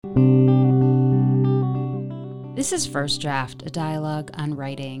This is First Draft, a dialogue on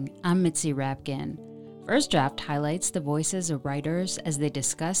writing. I'm Mitzi Rapkin. First Draft highlights the voices of writers as they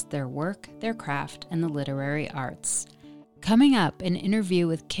discuss their work, their craft, and the literary arts. Coming up, an interview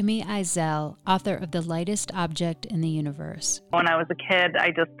with Kimi Eisele, author of The Lightest Object in the Universe. When I was a kid, I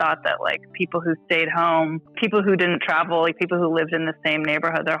just thought that people who stayed home, people who didn't travel, people who lived in the same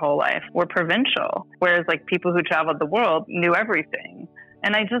neighborhood their whole life were provincial. Whereas people who traveled the world knew everything.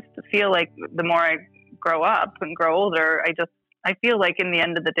 And I just feel like the more I grow up and grow older, I feel like in the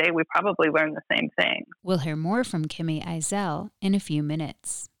end of the day, we probably learn the same thing. We'll hear more from Kimi Eisele in a few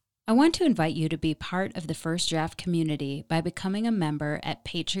minutes. I want to invite you to be part of the First Draft community by becoming a member at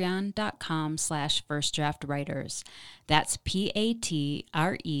patreon.com/firstdraftwriters. That's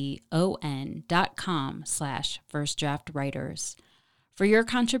patreon.com/firstdraftwriters. For your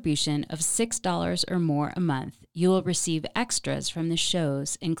contribution of $6 or more a month, you will receive extras from the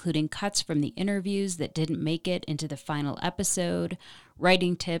shows, including cuts from the interviews that didn't make it into the final episode,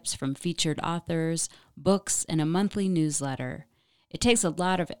 writing tips from featured authors, books, and a monthly newsletter. It takes a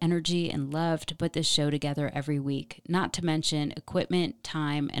lot of energy and love to put this show together every week, not to mention equipment,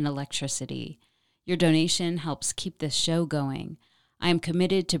 time, and electricity. Your donation helps keep this show going. I am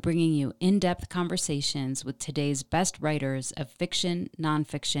committed to bringing you in-depth conversations with today's best writers of fiction,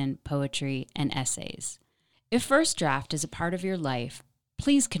 nonfiction, poetry, and essays. If First Draft is a part of your life,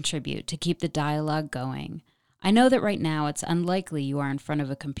 please contribute to keep the dialogue going. I know that right now it's unlikely you are in front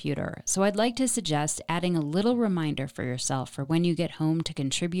of a computer, so I'd like to suggest adding a little reminder for yourself for when you get home to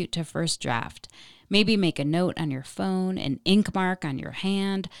contribute to First Draft. Maybe make a note on your phone, an ink mark on your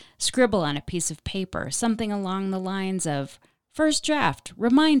hand, scribble on a piece of paper, something along the lines of, First Draft,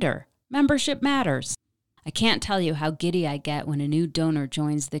 reminder, membership matters. I can't tell you how giddy I get when a new donor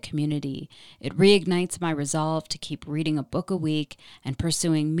joins the community. It reignites my resolve to keep reading a book a week and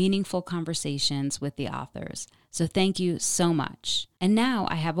pursuing meaningful conversations with the authors. So thank you so much. And now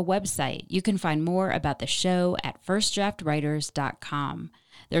I have a website. You can find more about the show at firstdraftwriters.com.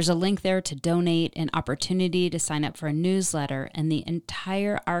 There's a link there to donate, an opportunity to sign up for a newsletter, and the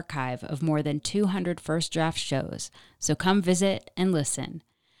entire archive of more than 200 First Draft shows. So come visit and listen.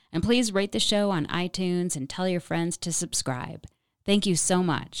 And please rate the show on iTunes and tell your friends to subscribe. Thank you so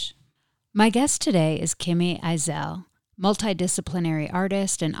much. My guest today is Kimi Eisele, multidisciplinary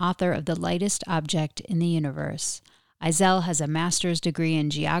artist and author of The Lightest Object in the Universe. Eisele has a master's degree in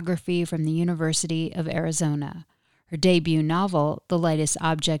geography from the University of Arizona. Her debut novel, The Lightest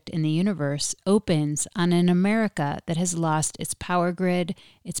Object in the Universe, opens on an America that has lost its power grid,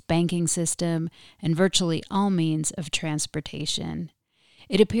 its banking system, and virtually all means of transportation.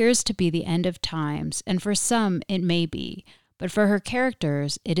 It appears to be the end of times, and for some it may be, but for her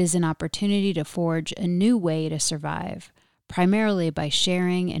characters it is an opportunity to forge a new way to survive, primarily by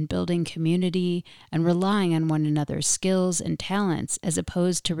sharing and building community and relying on one another's skills and talents as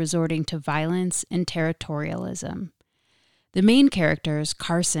opposed to resorting to violence and territorialism. The main characters,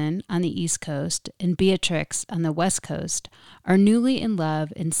 Carson on the East Coast and Beatrix on the West Coast, are newly in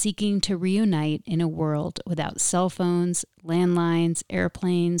love and seeking to reunite in a world without cell phones, landlines,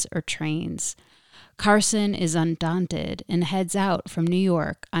 airplanes, or trains. Carson is undaunted and heads out from New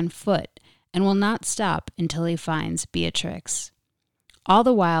York on foot and will not stop until he finds Beatrix. All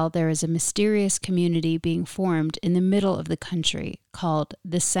the while, there is a mysterious community being formed in the middle of the country called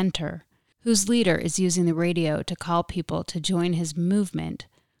The Center, whose leader is using the radio to call people to join his movement,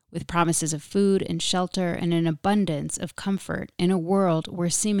 with promises of food and shelter and an abundance of comfort in a world where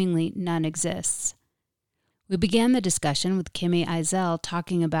seemingly none exists. We began the discussion with Kimi Eisele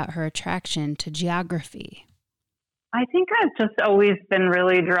talking about her attraction to geography. I think I've just always been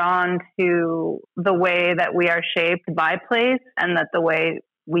really drawn to the way that we are shaped by place and that the way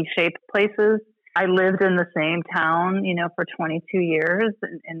we shape places. I lived in the same town, for 22 years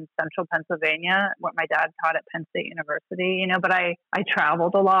in central Pennsylvania, where my dad taught at Penn State University, but I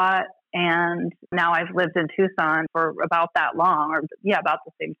traveled a lot, and now I've lived in Tucson for about that long, about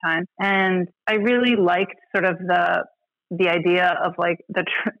the same time. And I really liked sort of the idea of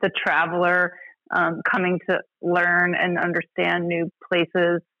the traveler coming to learn and understand new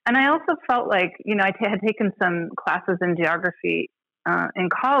places. And I also felt like, I had taken some classes in geography in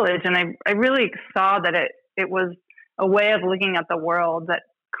college, and I really saw that it was a way of looking at the world that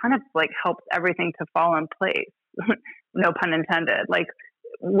kind of helped everything to fall in place. No pun intended.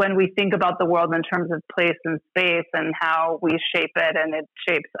 When we think about the world in terms of place and space and how we shape it and it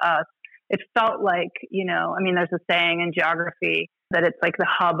shapes us, it felt like, there's a saying in geography that it's like the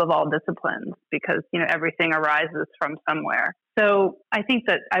hub of all disciplines because, everything arises from somewhere. So I think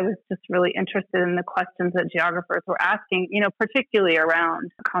that I was just really interested in the questions that geographers were asking, particularly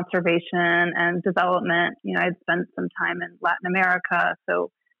around conservation and development. I'd spent some time in Latin America,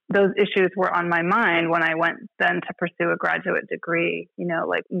 so those issues were on my mind when I went then to pursue a graduate degree.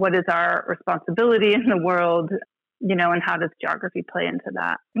 Like what is our responsibility in the world, and how does geography play into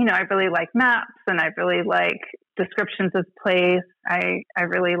that? I really like maps and I really like descriptions of place. I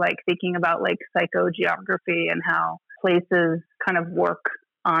really like thinking about like psychogeography and how places kind of work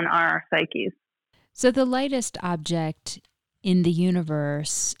on our psyches. So the lightest object in the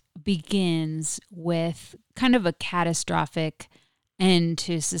universe begins with kind of a catastrophic end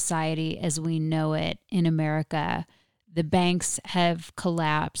to society as we know it in America. The banks have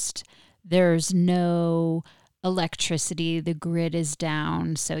collapsed. There's no electricity. The grid is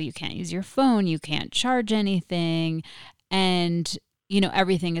down, so you can't use your phone. You can't charge anything. And,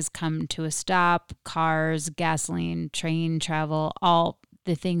 everything has come to a stop. Cars, gasoline, train travel, all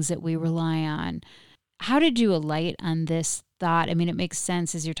the things that we rely on. How did you alight on this thought? I mean, it makes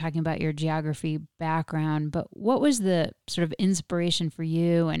sense as you're talking about your geography background, but what was the sort of inspiration for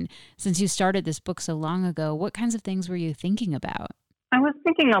you? And since you started this book so long ago, what kinds of things were you thinking about? I was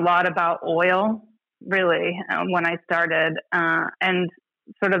thinking a lot about oil, really, when I started, and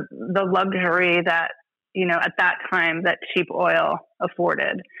sort of the luxury that, at that time that cheap oil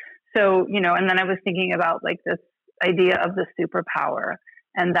afforded. So, and then I was thinking about like this idea of the superpower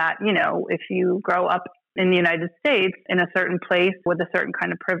and that, if you grow up in the United States in a certain place with a certain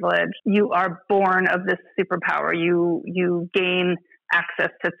kind of privilege, you are born of this superpower. You gain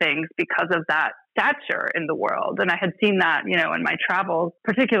access to things because of that stature in the world. And I had seen that, in my travels,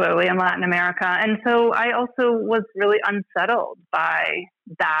 particularly in Latin America. And so I also was really unsettled by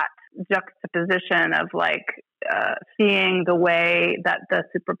that juxtaposition of like seeing the way that the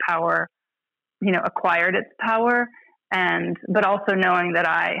superpower, acquired its power, but also knowing that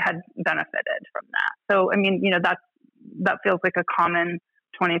I had benefited from that. So, I mean, that feels like a common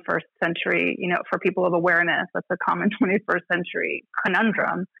 21st century, for people of awareness, that's a common 21st century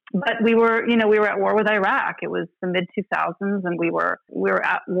conundrum. But we were at war with Iraq. It was the mid 2000s and we were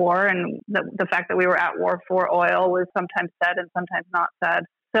at war. And the fact that we were at war for oil was sometimes said and sometimes not said.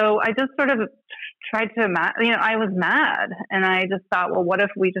 So I just sort of tried to imagine, I was mad and I just thought, well, what if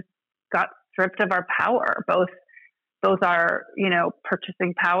we just got stripped of our power, both our,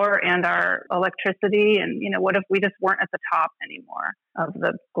 purchasing power and our electricity. And, what if we just weren't at the top anymore of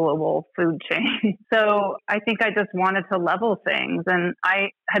the global food chain? So I think I just wanted to level things. And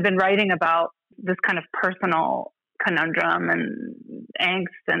I had been writing about this kind of personal conundrum and angst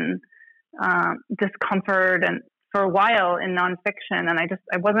and discomfort and for a while in nonfiction. And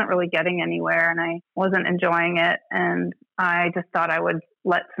I wasn't really getting anywhere and I wasn't enjoying it. And I just thought I would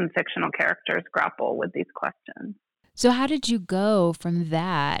let some fictional characters grapple with these questions. So how did you go from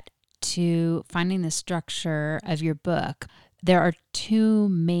that to finding the structure of your book? There are two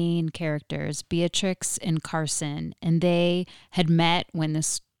main characters, Beatrix and Carson, and they had met when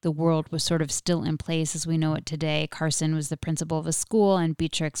the world was sort of still in place as we know it today. Carson was the principal of a school and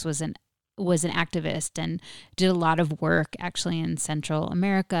Beatrix was an activist and did a lot of work actually in Central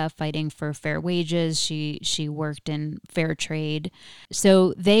America fighting for fair wages. She worked in fair trade.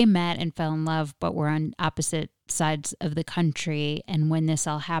 So they met and fell in love, but were on opposite sides of the country. And when this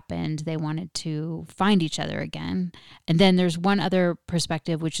all happened, they wanted to find each other again. And then there's one other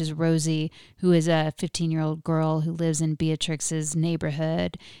perspective, which is Rosie, who is a 15-year-old girl who lives in Beatrix's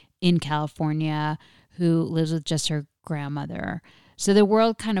neighborhood in California, who lives with just her grandmother. So the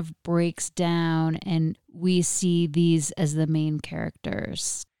world kind of breaks down and we see these as the main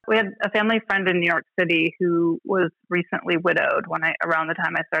characters. We had a family friend in New York City who was recently widowed around the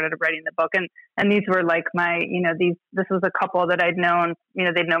time I started writing the book. And these were like this was a couple that I'd known,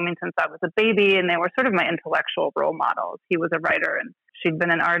 they'd known me since I was a baby and they were sort of my intellectual role models. He was a writer and she'd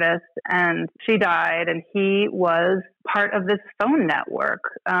been an artist and she died and he was part of this phone network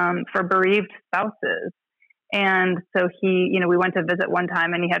for bereaved spouses. And so we went to visit one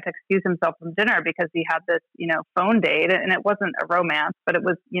time and he had to excuse himself from dinner because he had this, phone date and it wasn't a romance, but it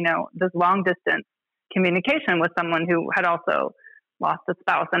was, this long distance communication with someone who had also lost a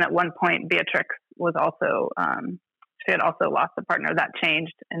spouse. And at one point, Beatrix was also, she had also lost a partner. That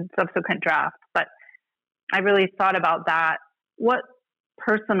changed in subsequent drafts. But I really thought about that, what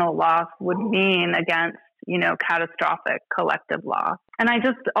personal loss would mean against catastrophic collective loss. And I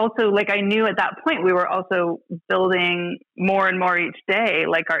just also, I knew at that point, we were also building more and more each day,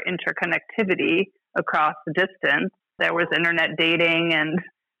 our interconnectivity across the distance. There was internet dating and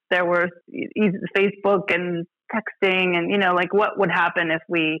there were Facebook and texting and, like what would happen if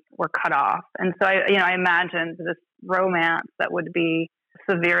we were cut off. And so I imagined this romance that would be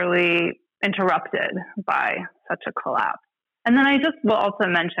severely interrupted by such a collapse. And then I just will also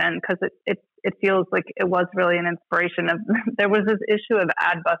mention, because it feels like it was really an inspiration of, there was this issue of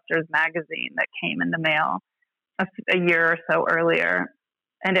Adbusters magazine that came in the mail a year or so earlier.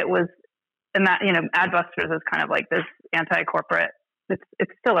 And it was, Adbusters is kind of like this anti-corporate,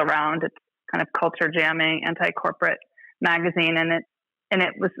 it's still around. It's kind of culture jamming, anti-corporate magazine. And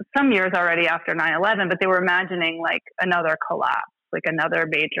it was some years already after 9/11, but they were imagining like another collapse, like another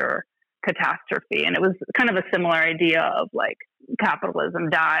major catastrophe. And it was kind of a similar idea of like capitalism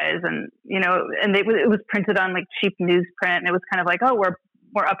dies, and it was printed on like cheap newsprint, and it was kind of like, oh,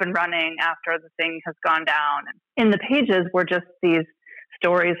 we're up and running after the thing has gone down. And in the pages were just these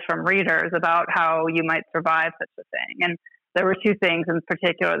stories from readers about how you might survive such a thing. And there were two things in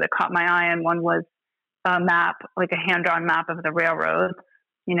particular that caught my eye, and one was a map, like a hand-drawn map of the railroad,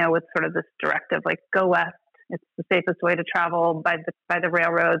 with sort of this directive, like go west. It's the safest way to travel by the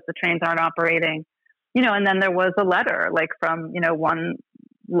railroads. The trains aren't operating, and then there was a letter like from, one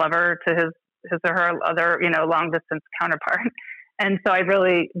lover to his or her other, long distance counterpart. And so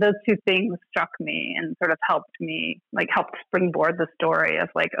those two things struck me and sort of helped springboard the story of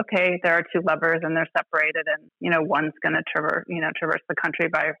like, okay, there are two lovers and they're separated, and, one's going to traverse the country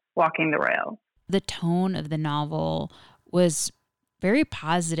by walking the rails. The tone of the novel was very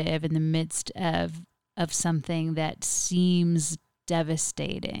positive in the midst of something that seems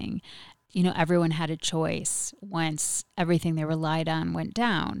devastating. Everyone had a choice once everything they relied on went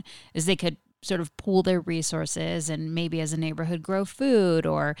down, is they could sort of pool their resources and maybe as a neighborhood grow food,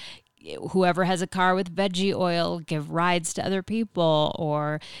 or whoever has a car with veggie oil, give rides to other people.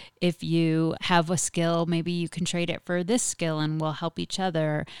 Or if you have a skill, maybe you can trade it for this skill and we'll help each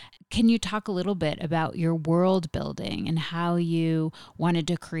other. Can you talk a little bit about your world building and how you wanted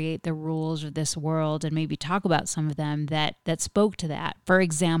to create the rules of this world, and maybe talk about some of them that spoke to that? For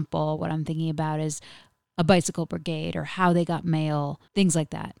example, what I'm thinking about is a bicycle brigade, or how they got mail, things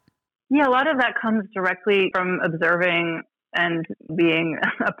like that. Yeah, a lot of that comes directly from observing and being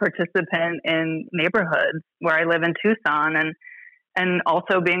a participant in neighborhoods where I live in Tucson, and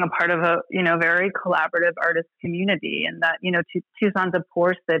also being a part of a, very collaborative artist community. And that, Tucson's a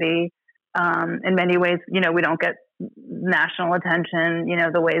poor city. In many ways, we don't get national attention,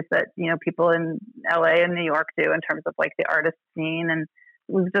 the ways that, people in LA and New York do in terms of like the artist scene. And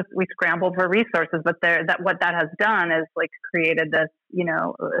we scrambled for resources, but what that has done is like created this,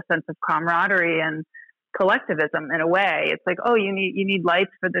 a sense of camaraderie and collectivism in a way. It's like, oh, you need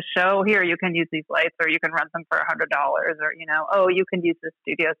lights for the show. Here, you can use these lights, or you can rent them for $100, or, oh, you can use this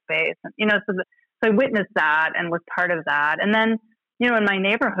studio space. And, so I witnessed that and was part of that. And then, in my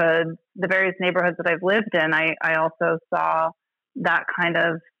neighborhoods, the various neighborhoods that I've lived in, I also saw that kind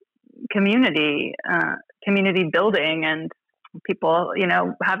of community building, and people,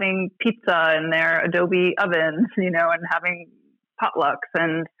 having pizza in their Adobe ovens, and having potlucks.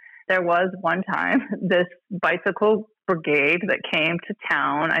 And there was one time this bicycle brigade that came to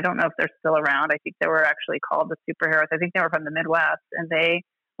town. I don't know if they're still around. I think they were actually called the Superheroes. I think they were from the Midwest, and they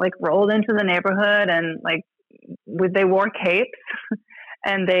like rolled into the neighborhood, and like they wore capes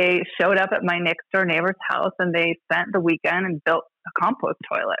and they showed up at my next door neighbor's house, and they spent the weekend and built a compost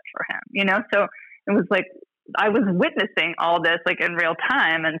toilet for him, so it was like, I was witnessing all this like in real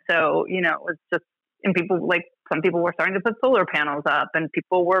time. And so, it was just, and people, like some people were starting to put solar panels up, and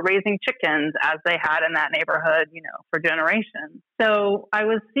people were raising chickens as they had in that neighborhood, for generations. So I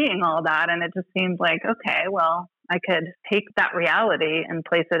was seeing all that, and it just seemed like, okay, well, I could take that reality and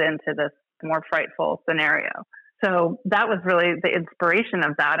place it into this more frightful scenario. So that was really the inspiration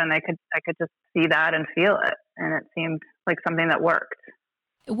of that. And I could just see that and feel it. And it seemed like something that worked.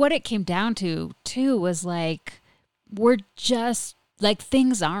 What it came down to, too, was like, we're just, like,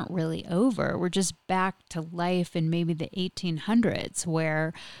 things aren't really over. We're just back to life in maybe the 1800s,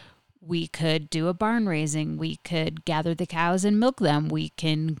 where we could do a barn raising. We could gather the cows and milk them. We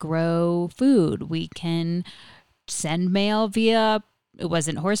can grow food. We can send mail via, it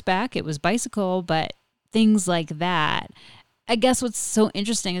wasn't horseback, it was bicycle, but things like that. I guess what's so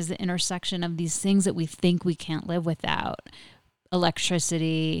interesting is the intersection of these things that we think we can't live without.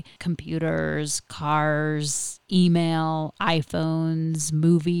 Electricity, computers, cars, email, iPhones,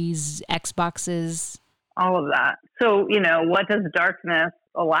 movies, Xboxes. All of that. So, what does darkness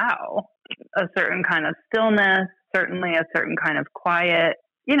allow? A certain kind of stillness, certainly a certain kind of quiet.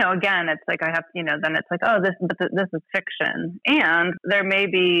 again, it's like then it's like, oh, this is fiction. And there may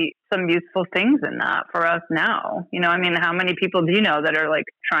be some useful things in that for us now. I mean, how many people do you know that are like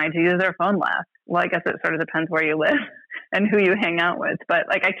trying to use their phone less? Well, I guess it sort of depends where you live and who you hang out with. But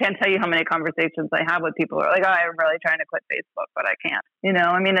like, I can't tell you how many conversations I have with people who are like, oh, I'm really trying to quit Facebook, but I can't.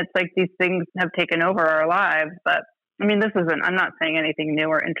 I mean, it's like these things have taken over our lives. But I mean, I'm not saying anything new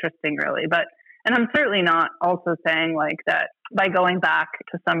or interesting really, and I'm certainly not also saying like that by going back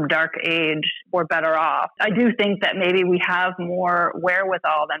to some dark age, we're better off. I do think that maybe we have more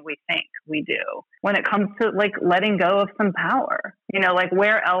wherewithal than we think we do when it comes to like letting go of some power. Like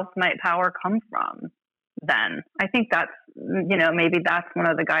where else might power come from then? I think that's, maybe that's one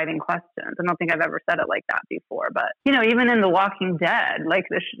of the guiding questions. I don't think I've ever said it like that before, but, even in The Walking Dead, like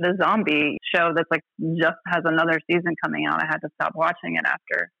the zombie show that's like just has another season coming out. I had to stop watching it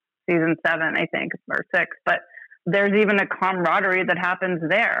after season 7, I think, or 6, but there's even a camaraderie that happens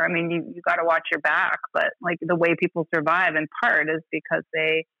there. I mean, you got to watch your back, but like the way people survive in part is because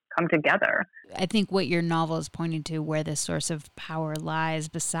they come together. I think what your novel is pointing to, where the source of power lies,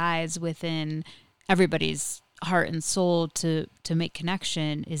 besides within everybody's heart and soul to make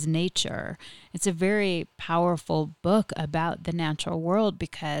connection, is nature. It's a very powerful book about the natural world,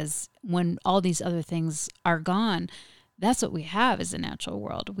 because when all these other things are gone, that's what we have is a natural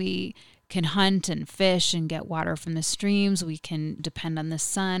world. We can hunt and fish and get water from the streams. We can depend on the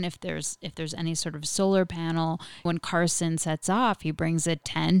sun if there's any sort of solar panel. When Carson sets off, he brings a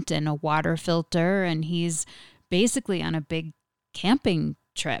tent and a water filter, and he's basically on a big camping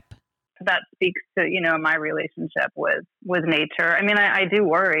trip. That speaks to, my relationship with nature. I mean, I do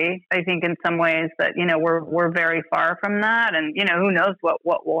worry. I think in some ways that, we're very far from that, and, who knows what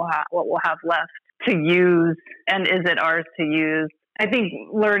we'll have left to use, and is it ours to use? I think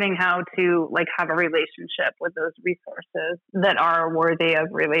learning how to like have a relationship with those resources that are worthy of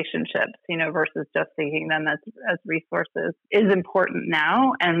relationships, versus just thinking them as resources, is important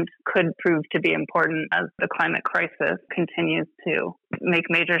now and could prove to be important as the climate crisis continues to make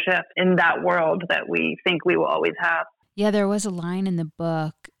major shifts in that world that we think we will always have. Yeah, there was a line in the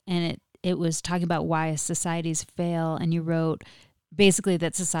book, and it was talking about why societies fail, and you wrote basically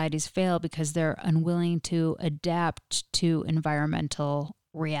that societies fail because they're unwilling to adapt to environmental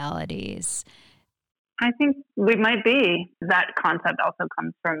realities. I think we might be. That concept also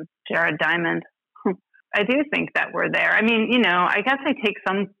comes from Jared Diamond. I do think that we're there. I mean, I guess I take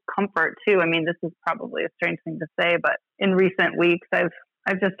some comfort too. I mean, this is probably a strange thing to say, but in recent weeks,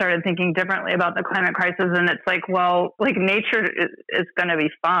 I've just started thinking differently about the climate crisis, and it's like, well, like nature is going to be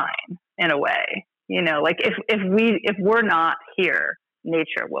fine in a way. Like if we're not here,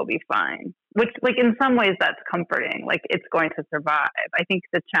 nature will be fine, which like in some ways that's comforting. Like it's going to survive. I think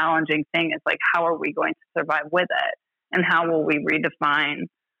the challenging thing is like, how are we going to survive with it? And how will we redefine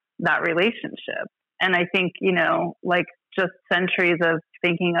that relationship? And I think, like just centuries of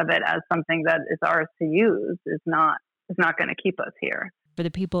thinking of it as something that is ours to use is not going to keep us here. For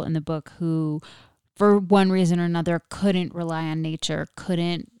the people in the book who, for one reason or another, couldn't rely on nature,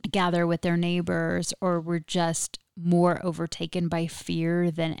 couldn't gather with their neighbors, or were just more overtaken by fear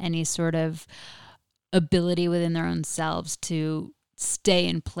than any sort of ability within their own selves to stay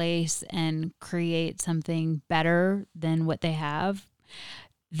in place and create something better than what they have,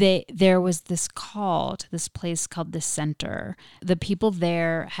 there was this call to this place called the Center. The people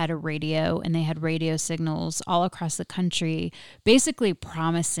there had a radio, and they had radio signals all across the country, basically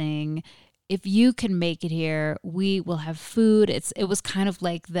promising, if you can make it here, we will have food. It was kind of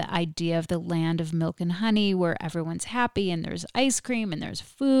like the idea of the land of milk and honey, where everyone's happy and there's ice cream and there's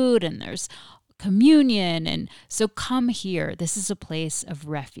food and there's communion. And so come here. This is a place of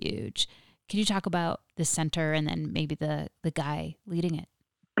refuge. Can you talk about the Center and then maybe the guy leading it?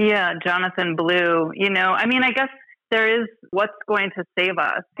 Yeah, Jonathan Blue. I mean, I guess there is what's going to save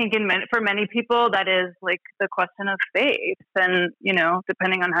us. I think for many people, that is like the question of faith. And,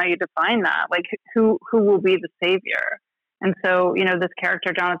 depending on how you define that, like who will be the savior? And so, this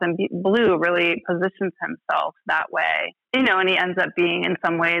character, Jonathan Blue, really positions himself that way, and he ends up being in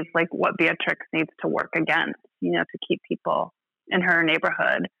some ways like what Beatrix needs to work against, to keep people in her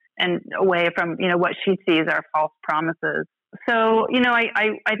neighborhood and away from, what she sees are false promises. So,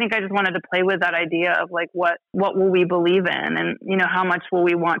 I think I just wanted to play with that idea of like, what will we believe in? And, how much will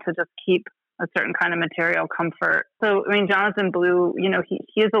we want to just keep a certain kind of material comfort? So, I mean, Jonathan Blue,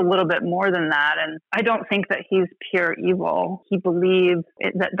 he is a little bit more than that. And I don't think that he's pure evil. He believes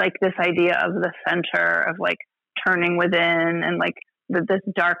that like this idea of the center, of like turning within and like that this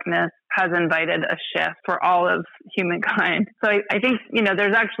darkness has invited a shift for all of humankind. So I think,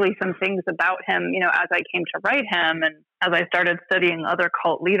 there's actually some things about him, as I came to write him and as I started studying other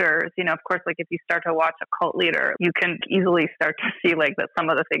cult leaders, of course, like if you start to watch a cult leader, you can easily start to see like that some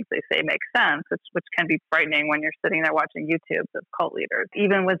of the things they say make sense, which can be frightening when you're sitting there watching YouTube of cult leaders.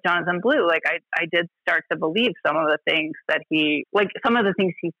 Even with Jonathan Blue, like I did start to believe some of the things that some of the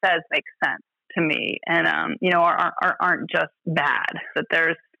things he says make sense to me and, aren't just bad, that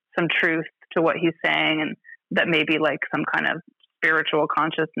there's some truth to what he's saying and that maybe like some kind of spiritual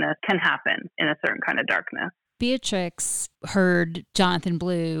consciousness can happen in a certain kind of darkness. Beatrix heard Jonathan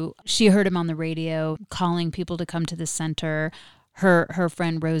Blue. She heard him on the radio calling people to come to the center. Her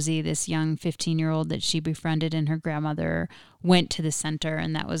friend Rosie, this young 15-year-old that she befriended, and her grandmother went to the center,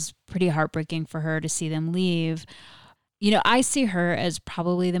 and that was pretty heartbreaking for her to see them leave. I see her as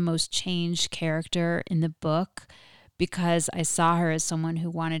probably the most changed character in the book because I saw her as someone who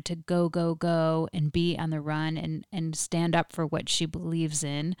wanted to go and be on the run and stand up for what she believes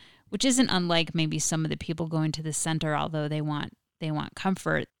in, which isn't unlike maybe some of the people going to the center, although they want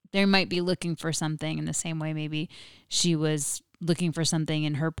comfort. They might be looking for something in the same way maybe she was looking for something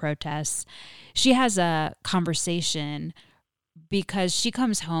in her protests. She has a conversation because she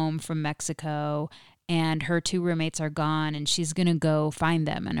comes home from Mexico and her two roommates are gone, and she's going to go find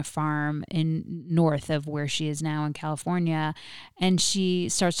them on a farm north of where she is now in California. And she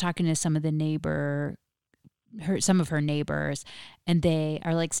starts talking to some of her neighbors, and they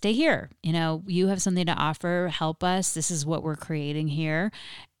are like, stay here. You have something to offer. Help us. This is what we're creating here.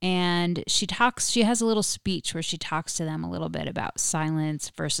 And she has a little speech where she talks to them a little bit about silence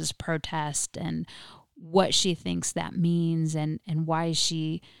versus protest and what she thinks that means and why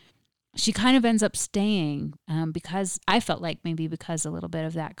she kind of ends up staying because I felt like maybe because a little bit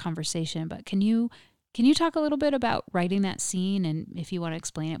of that conversation. But can you talk a little bit about writing that scene and if you want to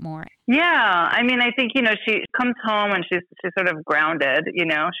explain it more? Yeah. I mean, I think, she comes home and she's sort of grounded, she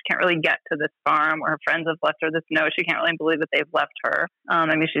can't really get to this farm where her friends have left her this note. She can't really believe that they've left her.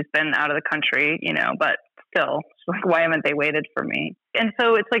 She's been out of the country, but still, she's like, why haven't they waited for me? And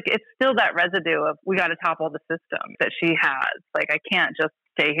so it's like, it's still that residue of we got to topple the system that she has. Like, I can't just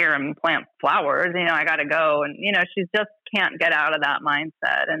stay here and plant flowers, I got to go. And, she just can't get out of that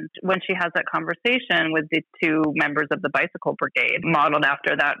mindset. And when she has that conversation with the two members of the Bicycle Brigade, modeled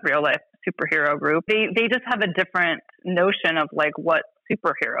after that real life superhero group, they just have a different notion of like what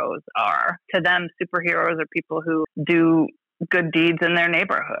superheroes are. To them, superheroes are people who do good deeds in their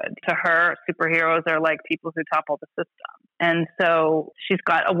neighborhood. To her, superheroes are like people who topple the system. And so she's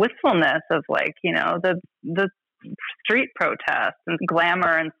got a wistfulness of like, the street protests and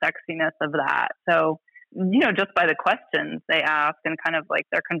glamour and sexiness of that. So, just by the questions they ask and kind of like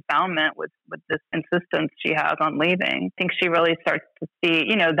their confoundment with this insistence she has on leaving, I think she really starts to see,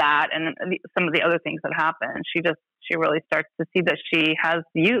 that and some of the other things that happen. She really starts to see that she has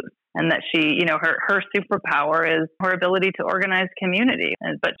youth. And that she, her superpower is her ability to organize community,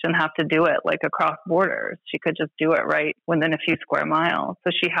 but she doesn't have to do it like across borders. She could just do it right within a few square miles.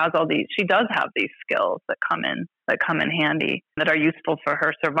 So she does have these skills that come in handy, that are useful for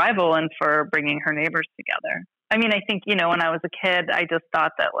her survival and for bringing her neighbors together. I mean, I think, when I was a kid, I just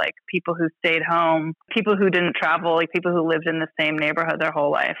thought that like people who stayed home, people who didn't travel, like people who lived in the same neighborhood their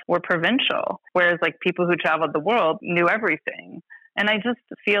whole life were provincial, whereas like people who traveled the world knew everything. And I just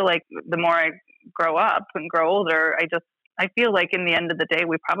feel like the more I grow up and grow older, I feel like in the end of the day,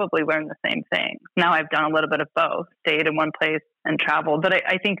 we probably learn the same thing. Now I've done a little bit of both, stayed in one place and traveled. But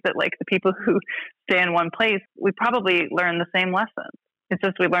I think that like the people who stay in one place, we probably learn the same lessons. It's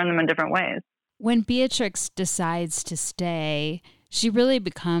just we learn them in different ways. When Beatrix decides to stay, she really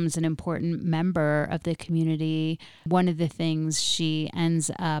becomes an important member of the community. One of the things she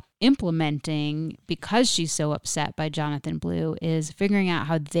ends up implementing because she's so upset by Jonathan Blue is figuring out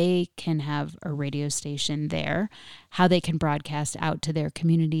how they can have a radio station there, how they can broadcast out to their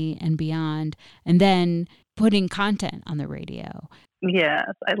community and beyond, and then putting content on the radio. Yes,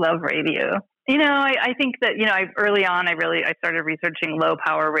 I love radio. I think that, early on, I started researching low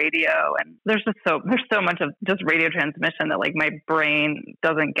power radio, and there's so much of just radio transmission that like my brain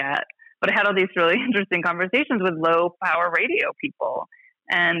doesn't get. But I had all these really interesting conversations with low power radio people.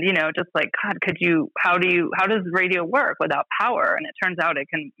 And, just like, God, how does radio work without power? And it turns out it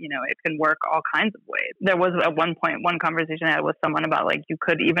can work all kinds of ways. There was at one point, one conversation I had with someone about like, you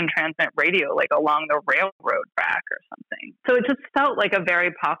could even transmit radio like along the railroad track or something. So it just felt like a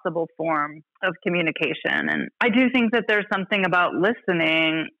very possible form of communication. And I do think that there's something about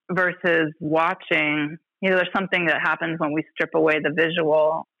listening versus watching. There's something that happens when we strip away the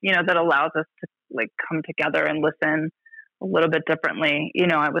visual, that allows us to like come together and listen a little bit differently.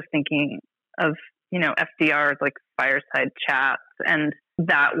 I was thinking of, FDR's like fireside chats and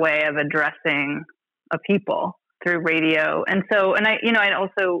that way of addressing a people through radio. And so, and I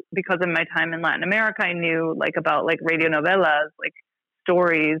also, because of my time in Latin America, I knew like about like radio novelas, like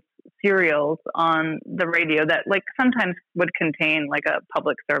stories, serials on the radio that like sometimes would contain like a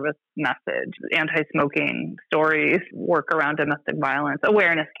public service message, anti-smoking stories, work around domestic violence,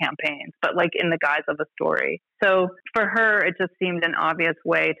 awareness campaigns, but like in the guise of a story. So for her, it just seemed an obvious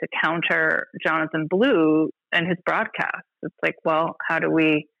way to counter Jonathan Blue and his broadcast. It's like, well,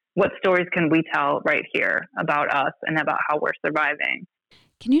 what stories can we tell right here about us and about how we're surviving?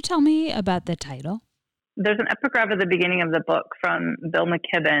 Can you tell me about the title? There's an epigraph at the beginning of the book from Bill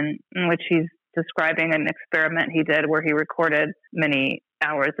McKibben in which he's describing an experiment he did where he recorded many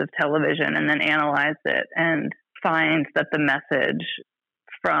hours of television and then analyzed it and finds that the message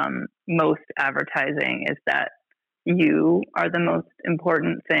from most advertising is that you are the most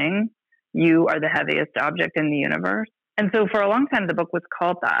important thing. You are the heaviest object in the universe. And so for a long time, the book was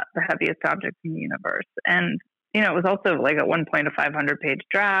called that, the heaviest object in the universe. And it was also like at one point a 500-page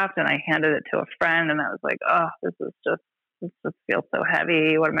draft, and I handed it to a friend, and I was like, oh, this just feels so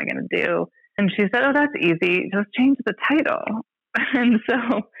heavy. What am I going to do? And she said, oh, that's easy. Just change the title. And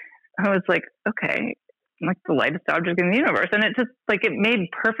so I was like, okay, I'm like the lightest object in the universe. And it just like, it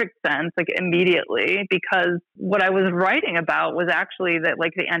made perfect sense, like immediately, because what I was writing about was actually that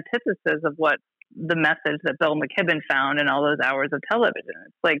like the antithesis of what the message that Bill McKibben found in all those hours of television.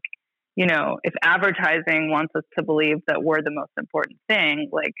 It's like, if advertising wants us to believe that we're the most important thing,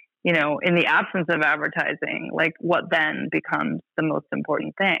 like, in the absence of advertising, like what then becomes the most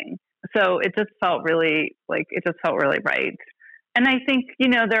important thing? So it just felt really right. And I think,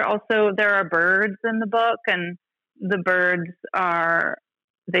 there are birds in the book, and the birds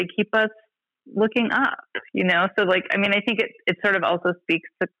they keep us looking up, So like, I think it sort of also speaks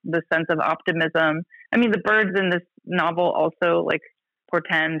to the sense of optimism. The birds in this novel also like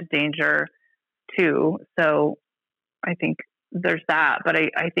portend danger too. So I think there's that, but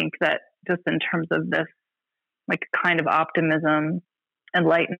I think that just in terms of this like kind of optimism and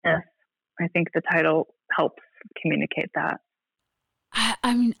lightness, I think the title helps communicate that.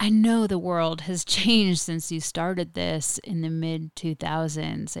 I know the world has changed since you started this in the mid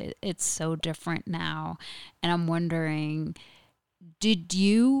 2000s. It's so different now. And I'm wondering, did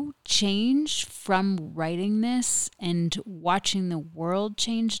you change from writing this and watching the world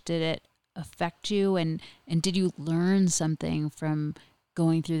change? Did it affect you? And did you learn something from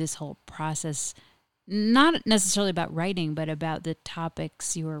going through this whole process? Not necessarily about writing, but about the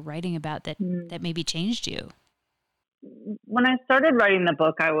topics you were writing about that maybe changed you. When I started writing the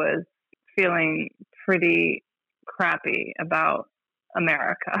book, I was feeling pretty crappy about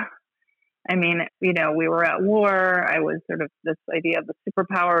America. We were at war. I was sort of, this idea of the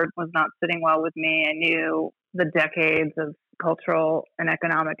superpower was not sitting well with me. I knew the decades of cultural and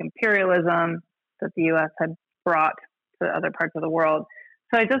economic imperialism that the U.S. had brought to other parts of the world.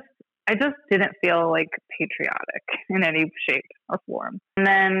 So I just didn't feel like patriotic in any shape or form. And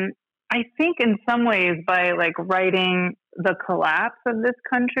then I think in some ways by like writing the collapse of this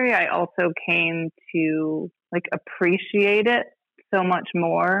country, I also came to like appreciate it so much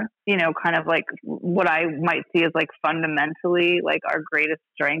more, kind of like what I might see as like fundamentally like our greatest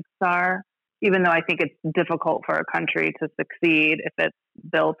strengths are, even though I think it's difficult for a country to succeed if it's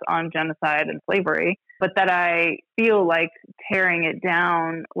built on genocide and slavery, but that I feel like tearing it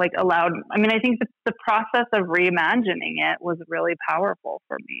down, like allowed, I think the process of reimagining it was really powerful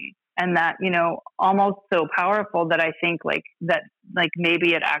for me. And that, almost so powerful that I think like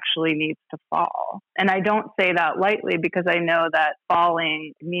maybe it actually needs to fall. And I don't say that lightly because I know that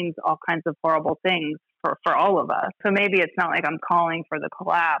falling means all kinds of horrible things for all of us. So maybe it's not like I'm calling for the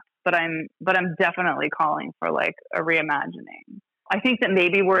collapse, but I'm definitely calling for like a reimagining. I think that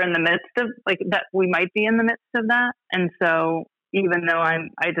maybe we're in the midst of like that, we might be in the midst of that. And so even though I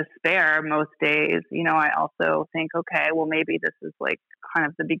despair most days, I also think, okay, well, maybe this is like kind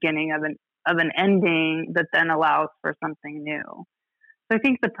of the beginning of an ending that then allows for something new. So I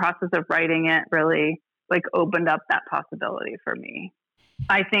think the process of writing it really like opened up that possibility for me.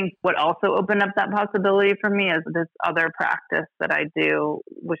 I think what also opened up that possibility for me is this other practice that I do,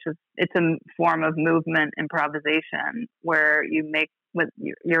 which is, it's a form of movement improvisation where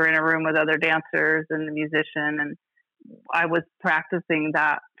you're in a room with other dancers and the musician. And I was practicing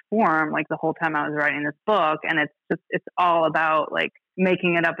that form like the whole time I was writing this book. And it's all about like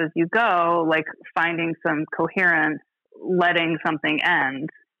making it up as you go, like finding some coherence, letting something end.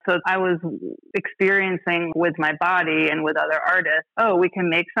 So I was experiencing with my body and with other artists, we can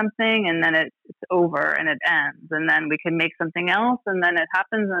make something and then it's over and it ends. And then we can make something else and then it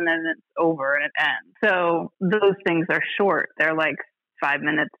happens and then it's over and it ends. So those things are short. They're like 5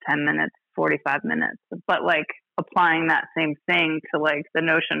 minutes, 10 minutes, 45 minutes. But like applying that same thing to like the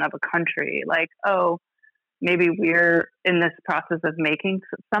notion of a country, like, oh, maybe we're in this process of making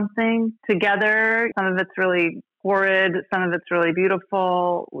something together. Some of it's really horrid. Some of it's really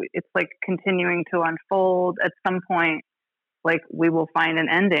beautiful. It's like continuing to unfold. At some point, like we will find an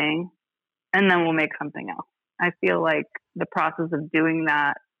ending and then we'll make something else. I feel like the process of doing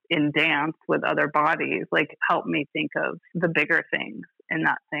that in dance with other bodies, like helped me think of the bigger things in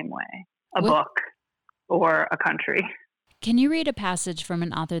that same way. A book or a country. Can you read a passage from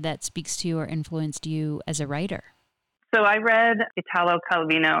an author that speaks to you or influenced you as a writer? So I read Italo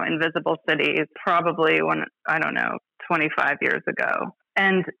Calvino, Invisible Cities, probably when, 25 years ago.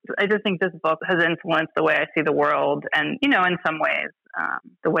 And I just think this book has influenced the way I see the world and, in some ways,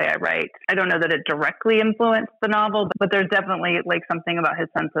 the way I write. I don't know that it directly influenced the novel, but there's definitely like something about his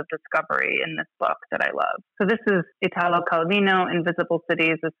sense of discovery in this book that I love. So this is Italo Calvino, Invisible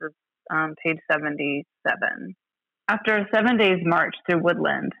Cities. This is page 77. After a 7 days march through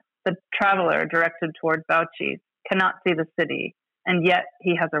woodland, the traveler directed toward Bauchi cannot see the city, and yet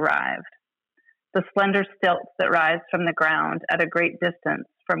he has arrived. The slender stilts that rise from the ground at a great distance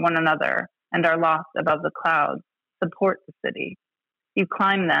from one another and are lost above the clouds support the city. You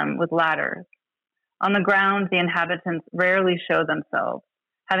climb them with ladders. On the ground, the inhabitants rarely show themselves,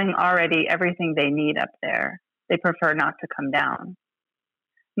 having already everything they need up there. They prefer not to come down.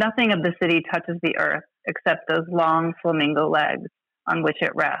 Nothing of the city touches the earth except those long flamingo legs on which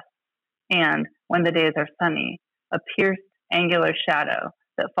it rests, and, when the days are sunny, a pierced, angular shadow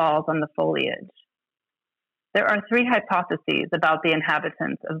that falls on the foliage. There are 3 hypotheses about the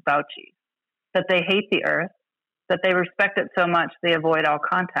inhabitants of Bauchi: that they hate the earth, that they respect it so much they avoid all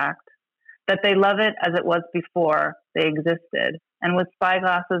contact, that they love it as it was before they existed, and with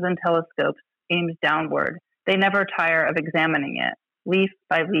spyglasses and telescopes aimed downward, they never tire of examining it, leaf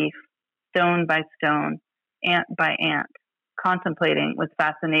by leaf, stone by stone, ant by ant, contemplating with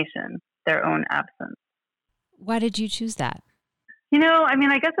fascination their own absence. Why did you choose that?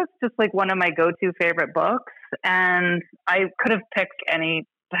 I guess it's just like one of my go-to favorite books, and I could have picked any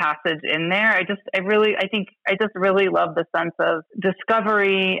passage in there. I just really love the sense of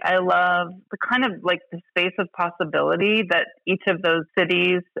discovery. I love the kind of like the space of possibility that each of those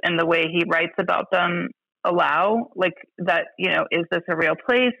cities and the way he writes about them allow, like that, is this a real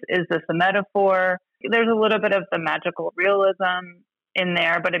place? Is this a metaphor? There's a little bit of the magical realism in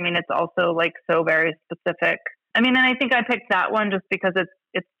there, but it's also like so very specific. And I think I picked that one just because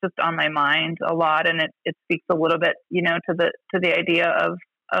it's just on my mind a lot, and it speaks a little bit, to the idea of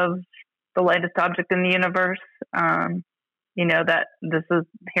the lightest object in the universe. That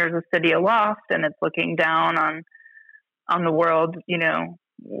here's a city aloft, and it's looking down on the world,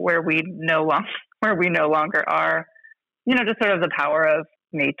 where we no longer are. Just sort of the power of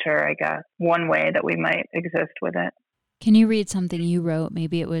nature, I guess, one way that we might exist with it. Can you read something you wrote?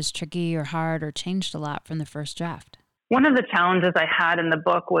 Maybe it was tricky or hard or changed a lot from the first draft. One of the challenges I had in the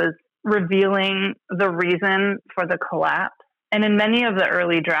book was revealing the reason for the collapse. And in many of the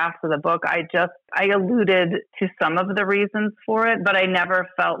early drafts of the book, I alluded to some of the reasons for it, but I never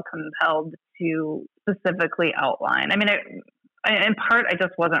felt compelled to specifically outline. In part, I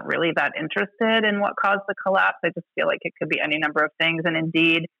just wasn't really that interested in what caused the collapse. I just feel like it could be any number of things. And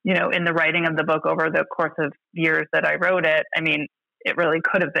indeed, in the writing of the book over the course of years that I wrote it, it really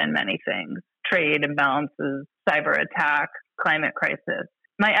could have been many things: trade imbalances, cyber attack, climate crisis.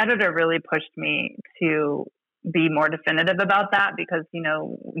 My editor really pushed me to be more definitive about that because, we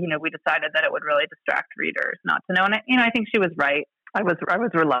decided that it would really distract readers not to know. And I think she was right. I was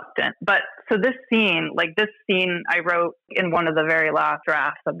reluctant. But so this scene I wrote in one of the very last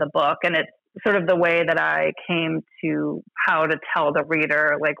drafts of the book, and it's sort of the way that I came to how to tell the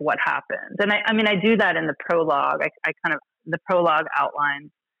reader like what happened. And I do that in the prologue. The prologue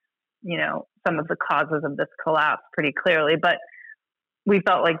outlines, some of the causes of this collapse pretty clearly, but we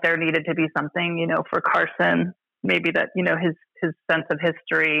felt like there needed to be something, for Carson, maybe that, his sense of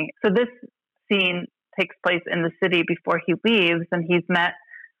history. So this scene takes place in the city before he leaves, and he's met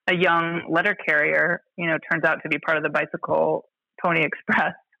a young letter carrier, turns out to be part of the bicycle Pony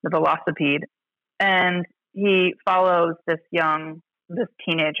Express, the velocipede. And he follows this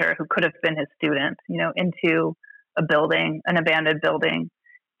teenager who could have been his student, into a building, an abandoned building.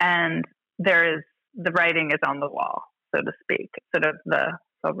 And the writing is on the wall, so to speak.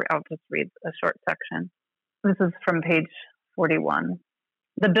 I'll just read a short section. This is from page 41.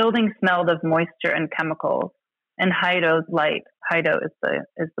 The building smelled of moisture and chemicals, and Haido's light, Haido is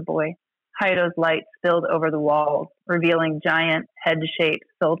the boy, Heido's light spilled over the walls, revealing giant head shapes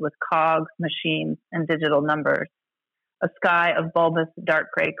filled with cogs, machines, and digital numbers. A sky of bulbous dark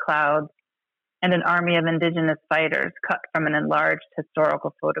gray clouds, and an army of indigenous fighters cut from an enlarged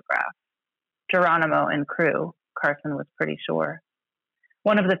historical photograph. Geronimo and crew, Carson was pretty sure.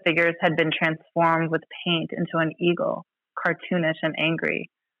 One of the figures had been transformed with paint into an eagle, cartoonish and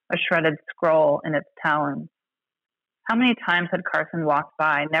angry, a shredded scroll in its talons. How many times had Carson walked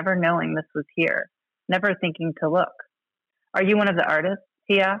by, never knowing this was here, never thinking to look? Are you one of the artists?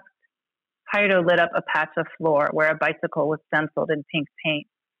 He asked. Heido lit up a patch of floor where a bicycle was stenciled in pink paint,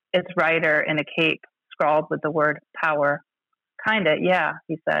 its rider in a cape scrawled with the word power. Kinda, yeah,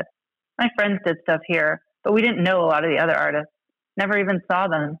 he said. My friends did stuff here, but we didn't know a lot of the other artists. Never even saw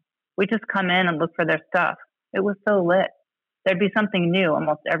them. We just come in and look for their stuff. It was so lit. There'd be something new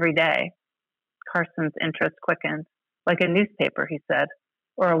almost every day. Carson's interest quickened. Like a newspaper, he said.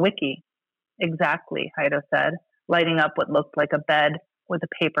 Or a wiki. Exactly, Heido said, lighting up what looked like a bed with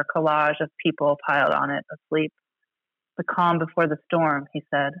a paper collage of people piled on it, asleep. The calm before the storm, he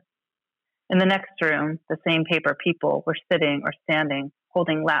said. In the next room, the same paper people were sitting or standing,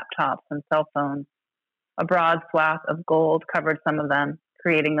 holding laptops and cell phones. A broad swath of gold covered some of them,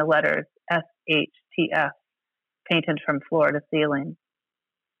 creating the letters SHTF, painted from floor to ceiling.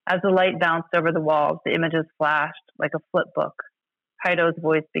 As the light bounced over the walls, the images flashed like a flip book. Heido's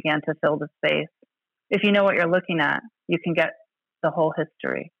voice began to fill the space. If you know what you're looking at, you can get the whole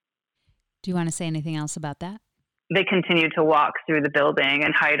history. Do you want to say anything else about that? They continue to walk through the building,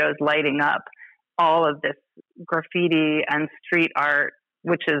 and Heido's lighting up all of this graffiti and street art,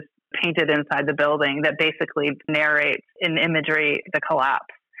 which is painted inside the building, that basically narrates in imagery the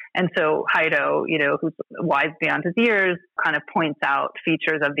collapse. And so Heido, who's wise beyond his years, kind of points out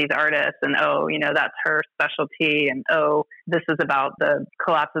features of these artists and, that's her specialty. And, this is about the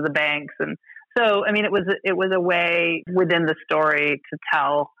collapse of the banks. And so, it was a way within the story to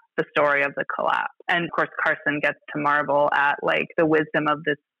tell the story of the collapse. And of course, Carson gets to marvel at the wisdom of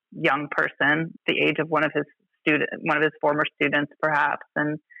this young person, the age of one of his former students, perhaps.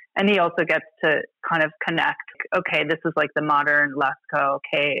 And he also gets to kind of connect, okay, this is like the modern Lascaux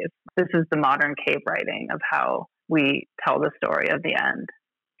cave. This is the modern cave writing of how we tell the story of the end.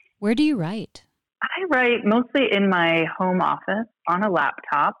 Where do you write? I write mostly in my home office on a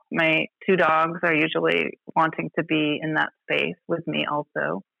laptop. My 2 dogs are usually wanting to be in that space with me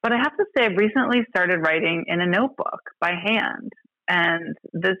also. But I have to say, I've recently started writing in a notebook by hand. And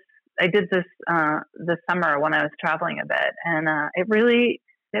I did this this summer when I was traveling a bit. And it really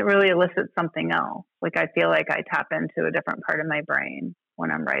elicits something else. I feel like I tap into a different part of my brain when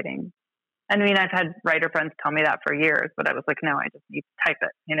I'm writing. I've had writer friends tell me that for years, but I was like, no, I just need to type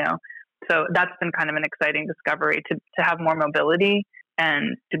it, So that's been kind of an exciting discovery to have more mobility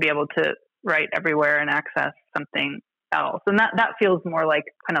and to be able to write everywhere and access something else. And that feels more like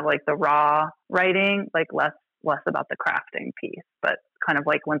kind of like the raw writing, less about the crafting piece, but kind of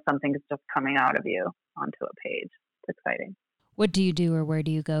like when something is just coming out of you onto a page. It's exciting. What do you do or where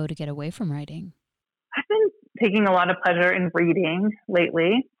do you go to get away from writing? I've been taking a lot of pleasure in reading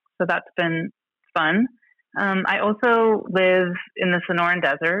lately, so that's been fun. I also live in the Sonoran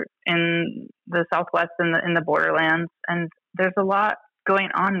Desert in the Southwest in the borderlands, and there's a lot going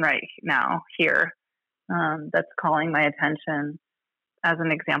on right now here that's calling my attention. As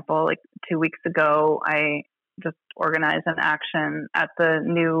an example, 2 weeks ago, I just organized an action at the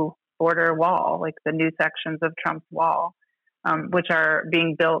new border wall, the new sections of Trump's wall, which are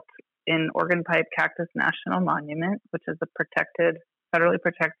being built in Organ Pipe Cactus National Monument, which is a federally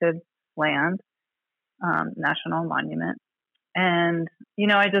protected land, national monument. And,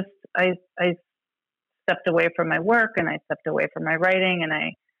 I stepped away from my work and I stepped away from my writing, and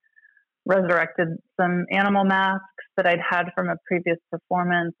I resurrected some animal masks that I'd had from a previous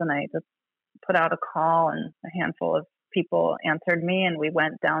performance. And I just put out a call, and a handful of people answered me, and we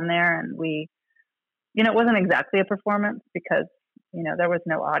went down there, and it wasn't exactly a performance because, there was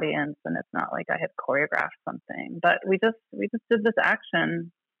no audience, and it's not like I had choreographed something, but we just did this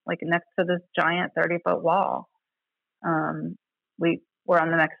action, next to this giant 30-foot wall. We were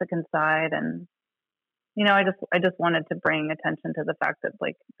on the Mexican side, and, I just wanted to bring attention to the fact that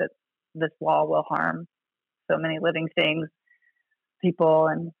that this wall will harm so many living things, people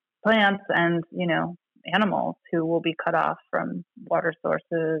and plants and, animals who will be cut off from water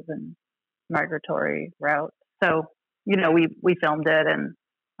sources and migratory routes. So, we filmed it, and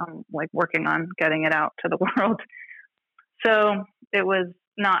I'm working on getting it out to the world. So it was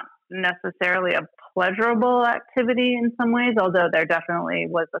not necessarily a pleasurable activity in some ways, although there definitely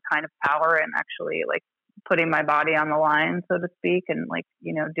was a kind of power in actually putting my body on the line, so to speak, and like,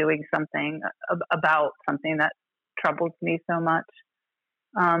 doing something about something that troubles me so much.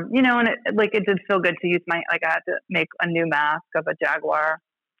 And it did feel good to use I had to make a new mask of a jaguar.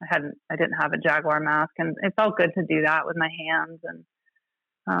 I didn't have a jaguar mask, and it felt good to do that with my hands. And,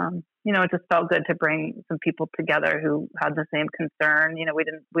 it just felt good to bring some people together who had the same concern.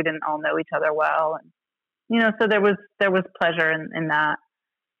 We didn't all know each other well. And, so there was pleasure in that,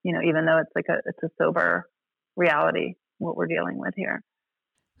 even though it's a sober reality, what we're dealing with here.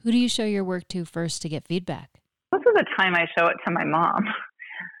 Who do you show your work to first to get feedback? Most of the time I show it to my mom.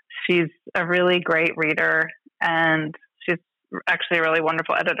 She's a really great reader, and she's actually a really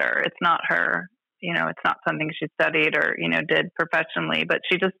wonderful editor. It's not her, it's not something she studied or, did professionally, but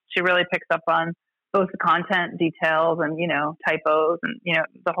she really picks up on both the content details and, typos and,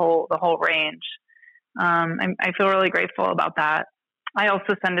 the whole range. I feel really grateful about that. I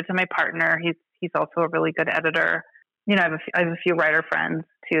also send it to my partner. He's also a really good editor. I have a few writer friends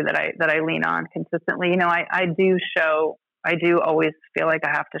too that I lean on consistently. I do always feel like I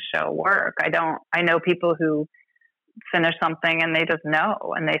have to show work. I know people who finish something and they just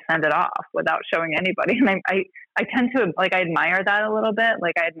know and they send it off without showing anybody. And I tend to I admire that a little bit.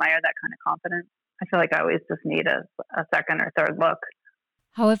 Like I admire that kind of confidence. I feel like I always just need a second or third look.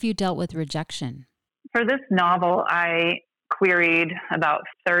 How have you dealt with rejection? For this novel, I queried about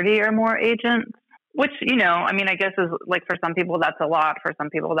 30 or more agents, which, I guess is like for some people that's a lot. For some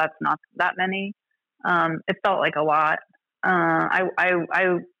people that's not that many. It felt like a lot. I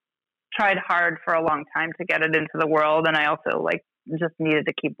tried hard for a long time to get it into the world, and I also just needed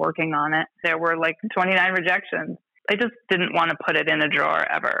to keep working on it. There were 29 rejections. I just didn't want to put it in a drawer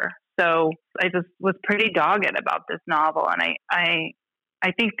ever. So I just was pretty dogged about this novel, and I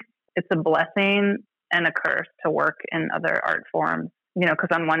think it's a blessing and a curse to work in other art forms. Because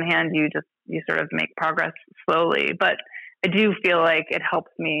on one hand you sort of make progress slowly, but I do feel like it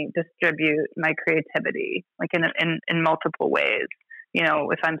helps me distribute my creativity, in multiple ways.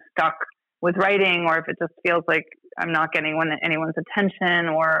 If I'm stuck with writing, or if it just feels like I'm not getting anyone's attention,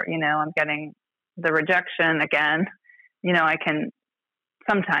 or, I'm getting the rejection again, I can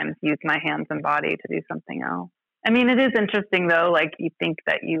sometimes use my hands and body to do something else. It is interesting though, you think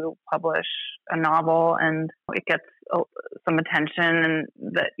that you publish a novel and it gets some attention and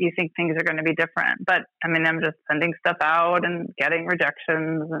that you think things are going to be different. But I'm just sending stuff out and getting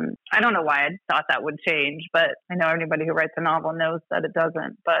rejections. And I don't know why I thought that would change, but I know anybody who writes a novel knows that it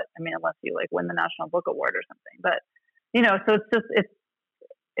doesn't. But unless you win the National Book Award or something. But, so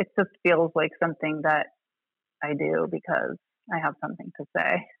it just feels like something that I do because I have something to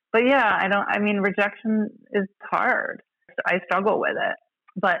say. But yeah, rejection is hard. I struggle with it,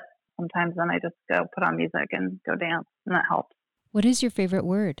 but sometimes then I just go put on music and go dance, and that helps. What is your favorite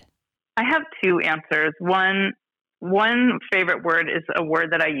word? I have two answers. One favorite word is a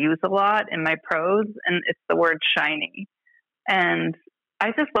word that I use a lot in my prose, and it's the word shiny. And I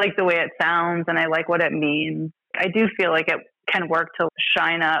just like the way it sounds, and I like what it means. I do feel like it can work to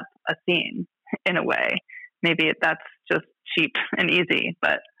shine up a scene in a way. Maybe that's just cheap and easy,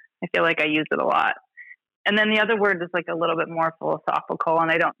 but I feel like I use it a lot. And then the other word is a little bit more philosophical, and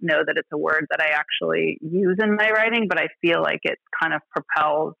I don't know that it's a word that I actually use in my writing, but I feel like it kind of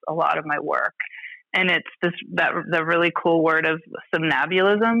propels a lot of my work. And it's the really cool word of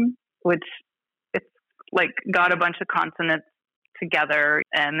somnambulism, which it's got a bunch of consonants together,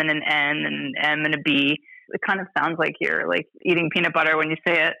 M and an N and M and a B. It kind of sounds like you're eating peanut butter when you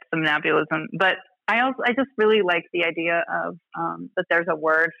say it, somnambulism. But I just really like the idea of that there's a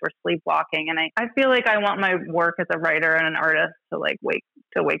word for sleepwalking, and I feel like I want my work as a writer and an artist to wake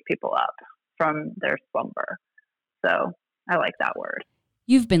people up from their slumber. So I like that word.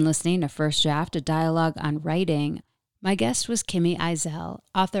 You've been listening to First Draft, a dialogue on writing. My guest was Kimi Eisele,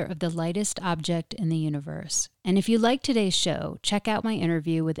 author of The Lightest Object in the Universe. And if you like today's show, check out my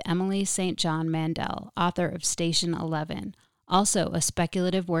interview with Emily St. John Mandel, author of Station 11. Also a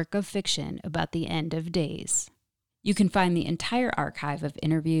speculative work of fiction about the end of days. You can find the entire archive of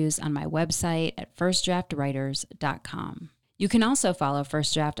interviews on my website at firstdraftwriters.com. You can also follow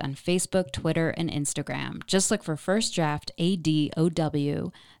First Draft on Facebook, Twitter, and Instagram. Just look for First Draft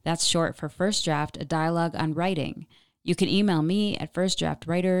ADOW. That's short for First Draft, a dialogue on writing. You can email me at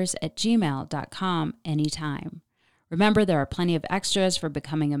firstdraftwriters@gmail.com anytime. Remember, there are plenty of extras for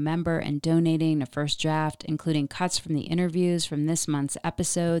becoming a member and donating to First Draft, including cuts from the interviews from this month's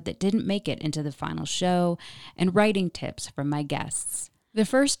episode that didn't make it into the final show, and writing tips from my guests. The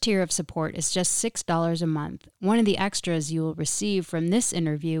first tier of support is just $6 a month. One of the extras you will receive from this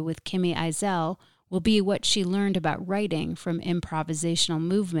interview with Kimi Eisele will be what she learned about writing from improvisational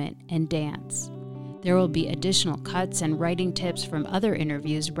movement and dance. There will be additional cuts and writing tips from other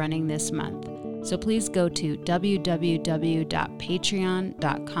interviews running this month. So please go to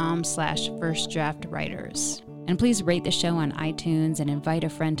www.patreon.com/firstdraftwriters. And please rate the show on iTunes and invite a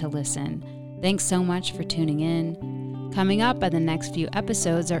friend to listen. Thanks so much for tuning in. Coming up on the next few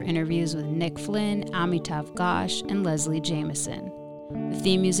episodes are interviews with Nick Flynn, Amitav Ghosh, and Leslie Jameson. The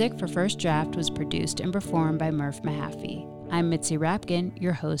theme music for First Draft was produced and performed by Murph Mahaffey. I'm Mitzi Rapkin,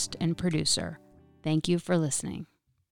 your host and producer. Thank you for listening.